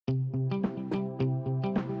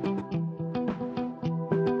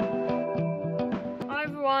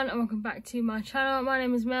everyone and welcome back to my channel. My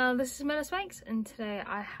name is Mel, this is Mel Makes, and today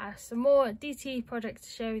I have some more DT projects to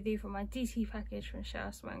share with you from my DT package from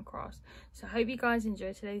Cheryl, Simone. So I hope you guys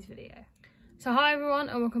enjoy today's video. So hi everyone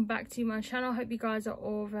and welcome back to my channel. Hope you guys are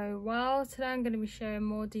all very well. Today I'm going to be sharing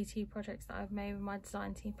more DT projects that I've made with my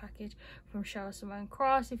design team package from Cheryl, Simone.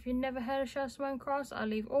 If you've never heard of Cheryl, Simone, I'll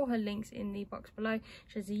leave all her links in the box below.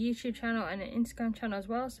 She has a YouTube channel and an Instagram channel as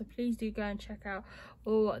well, so please do go and check out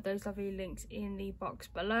all those lovely links in the box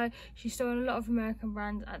below. She's still in a lot of American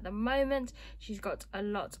brands at the moment. She's got a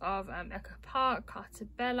lot of Echo Park,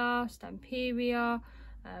 Cartabella, Stamperia,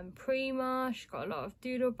 Prima. She's got a lot of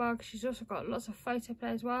Doodlebug. She's also got lots of Photoplay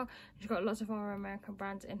as well. She's got lots of other American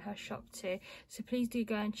brands in her shop too, so please do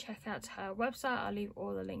go and check out her website. I'll leave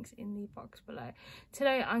all the links in the box below.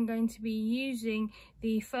 Today I'm going to be using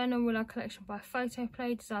the Fern and Willard collection by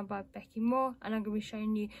Photoplay, designed by Becky Moore, and I'm going to be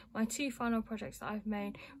showing you my two final projects that I've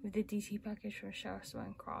made with the DT package from Cheryl,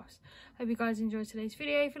 Simone. Hope you guys enjoyed today's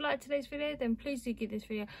video. If you liked today's video, then please do give this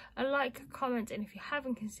video a like, a comment, and if you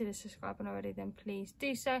haven't considered subscribing already, then please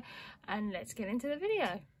do so, and let's get into the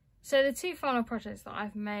video. So the two final projects that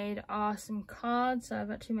I've made are some cards. So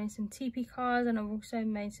I've actually made some Teepee cards, and I've also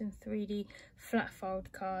made some 3D flat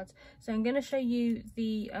fold cards. So I'm going to show you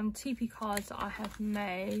the Teepee cards that I have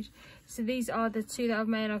made. So these are the two that I've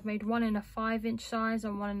made. I've made one in a 5-inch size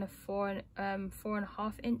and one in a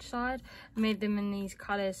 4.5-inch side. I made them in these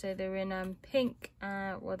colours, so they're in pink.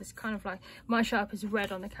 Well, this kind of like, might show up as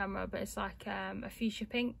red on the camera, but it's like a fuchsia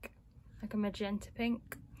pink, like a magenta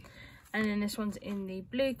pink. And then this one's in the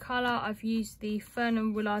blue colour. I've used the Fern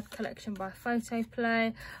and Willard collection by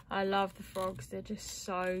Photoplay. I love the frogs, they're just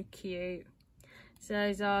so cute. So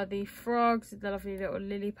those are the frogs, the lovely little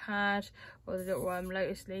lily pad, or the little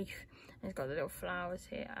lotus leaf. And it's got the little flowers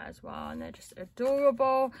here as well, and they're just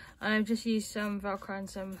adorable. And I've just used some Velcro and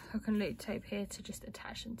some hook and loop tape here to just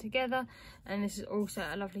attach them together. And this is also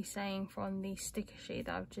a lovely saying from the sticker sheet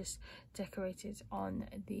that I've just decorated on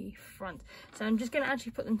the front. So I'm just going to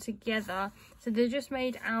actually put them together. So they're just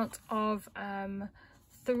made out of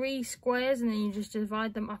 3 squares, and then you just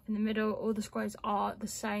divide them up in the middle. All the squares are the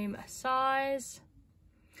same size.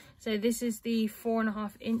 So this is the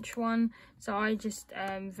 4.5-inch one. So I just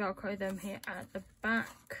Velcro them here at the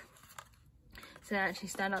back, so they actually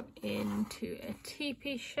stand up into a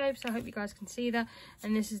teepee shape. So I hope you guys can see that.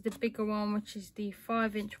 And this is the bigger one, which is the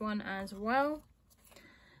 5-inch one as well.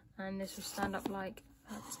 And this will stand up like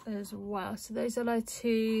that as well. So those are the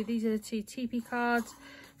two. These are the two Teepee cards.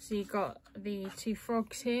 So you've got the 2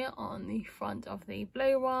 frogs here on the front of the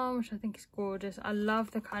blue one, which I think is gorgeous. I love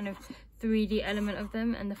the kind of 3D element of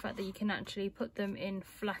them, and the fact that you can actually put them in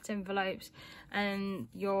flat envelopes, and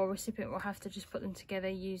your recipient will have to just put them together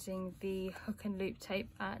using the hook and loop tape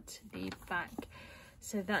at the back.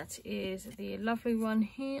 So that is the lovely one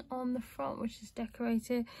here on the front, which is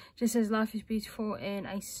decorated. Just says life is beautiful in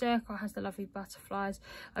a circle, has the lovely butterflies.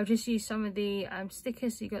 I've just used some of the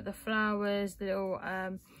stickers. So you got the flowers,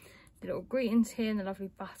 the little greetings here, and the lovely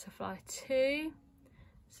butterfly too.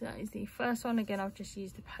 So that is the first one. Again, I've just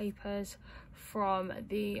used the papers from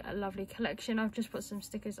the lovely collection. I've just put some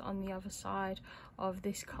stickers on the other side of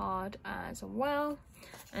this card as well.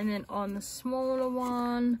 And then on the smaller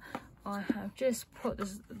one, I have just put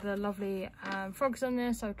the lovely frogs on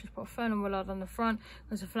there. So I've just put Fern and Willard on the front.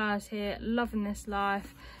 There's the flowers here, loving this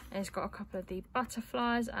life, and it's got a couple of the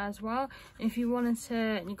butterflies as well. And if you wanted to,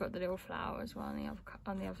 and you've got the little flower as well on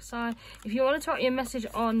the other side. If you wanted to write your message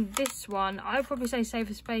on this one, I'd probably say save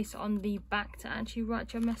a space on the back to actually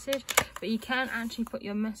write your message, but you can actually put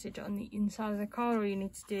your message on the inside of the card. All you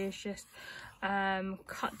need to do is just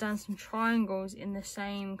cut down some triangles in the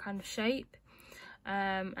same kind of shape.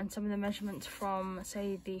 And some of the measurements from,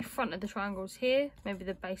 say, the front of the triangles here, maybe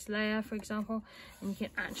the base layer for example, and you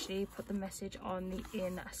can actually put the message on the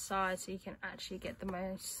inside, so you can actually get the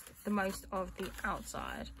most of the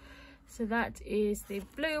outside. So that is the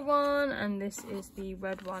blue one, and this is the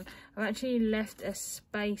red one. I've actually left a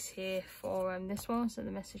space here for this one, so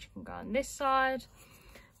the message can go on this side.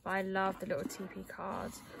 But I love the little Teepee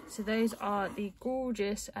cards. So those are the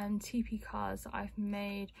gorgeous Teepee cards that I've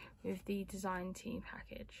made with the design team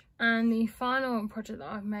package. And the final project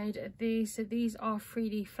that I've made are these. So these are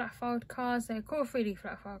 3D flat fold cards. They're called 3D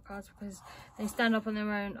flat fold cards because they stand up on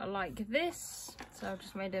their own like this. So I've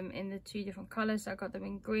just made them in the 2 different colours. So I got them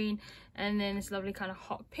in green, and then this lovely kind of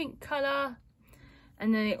hot pink colour.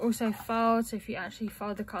 And then they also fold, so if you actually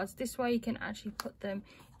fold the cards this way, you can actually put them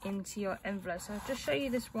into your envelope. So I'll just show you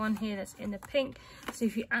this one here that's in the pink. So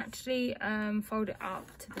if you actually fold it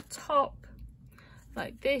up to the top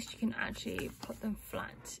like this, you can actually put them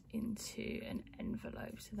flat into an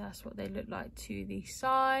envelope. So that's what they look like to the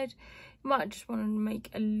side. You might just want to make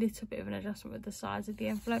a little bit of an adjustment with the size of the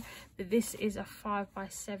envelope, but this is a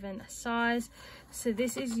 5x7 size. So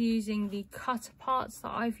this is using the cutter parts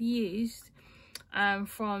that I've used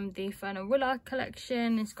from the Fern and Willard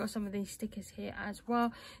collection. It's got some of these stickers here as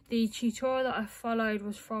well. The tutorial that I followed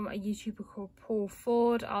was from a YouTuber called Paul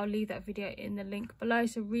Ford. I'll leave that video in the link below.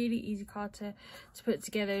 So really easy card to put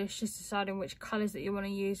together. It's just deciding which colours that you want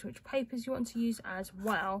to use, which papers you want to use as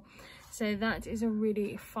well. So that is a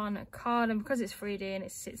really fun card, and because it's 3D and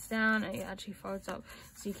it sits down and it actually folds up,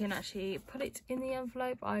 so you can actually put it in the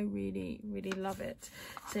envelope. I really love it.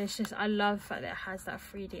 So it's just, I love the fact that it has that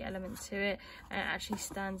 3D element to it, and it actually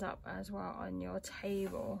stands up as well on your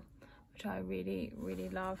table, which I really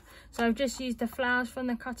love. So I've just used the flowers from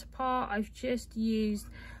the cutter part. I've just used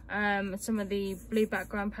some of the blue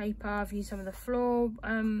background paper. I've used some of the floral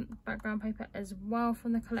background paper as well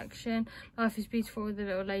from the collection. Life is Beautiful with the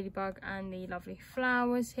little ladybug and the lovely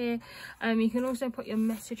flowers here. You can also put your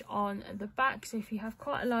message on the back, so if you have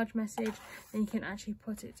quite a large message, then you can actually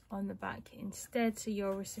put it on the back instead, so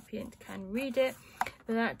your recipient can read it.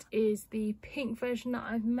 But that is the pink version that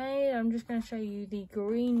I've made. I'm just going to show you the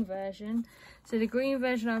green version. So the green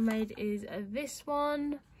version I've made is this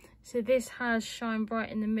one. So this has Shine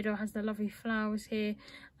Bright in the middle, has the lovely flowers here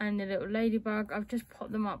and the little ladybug. I've just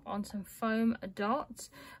put them up on some foam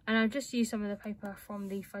dots, and I've just used some of the paper from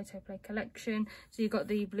the Photoplay collection. So you've got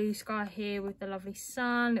the blue sky here with the lovely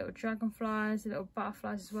sun, little dragonflies, the little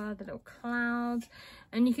butterflies as well, the little clouds,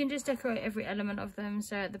 and you can just decorate every element of them.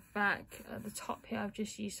 So at the back, at the top here, I've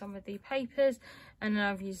just used some of the papers, and then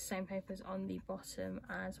I've used the same papers on the bottom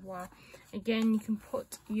as well. Again, you can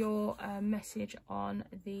put your message on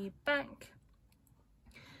the back.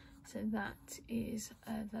 So that is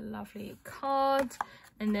the lovely card.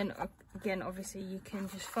 And then again, obviously you can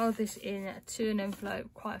just fold this in to an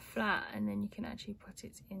envelope quite flat, and then you can actually put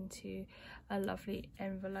it into a lovely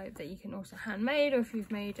envelope that you can also handmade, or if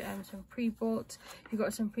you've made some pre-bought, you've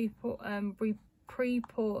got some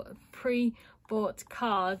pre-bought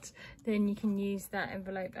cards, then you can use that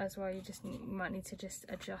envelope as well. You might need to just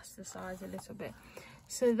adjust the size a little bit.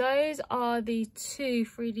 So those are the 2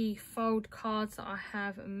 3D fold cards that I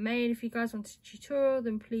have made. If you guys want a tutorial,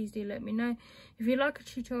 then please do let me know. If you like a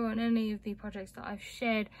tutorial on any of the projects that I've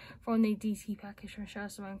shared from the DT package from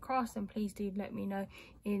Cheryl, Simone, then please do let me know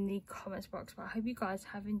in the comments box. But I hope you guys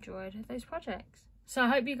have enjoyed those projects. So I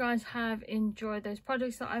hope you guys have enjoyed those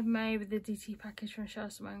projects that I've made with the DT package from Cheryl,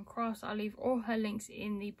 Simone. I'll leave all her links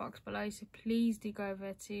in the box below, so please do go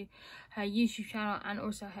over to her YouTube channel and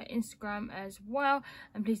also her Instagram as well,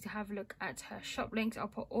 and please do have a look at her shop links. I'll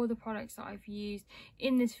put all the products that I've used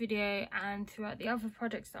in this video and throughout the other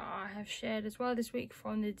projects that I have shared as well this week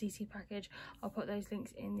from the DT package. I'll put those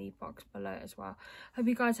links in the box below as well. Hope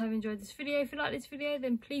you guys have enjoyed this video. If you like this video,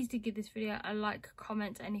 then please do give this video a like,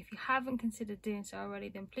 comment, and if you haven't considered doing so already,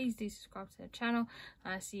 then please do subscribe to the channel,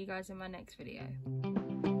 and I'll see you guys in my next video.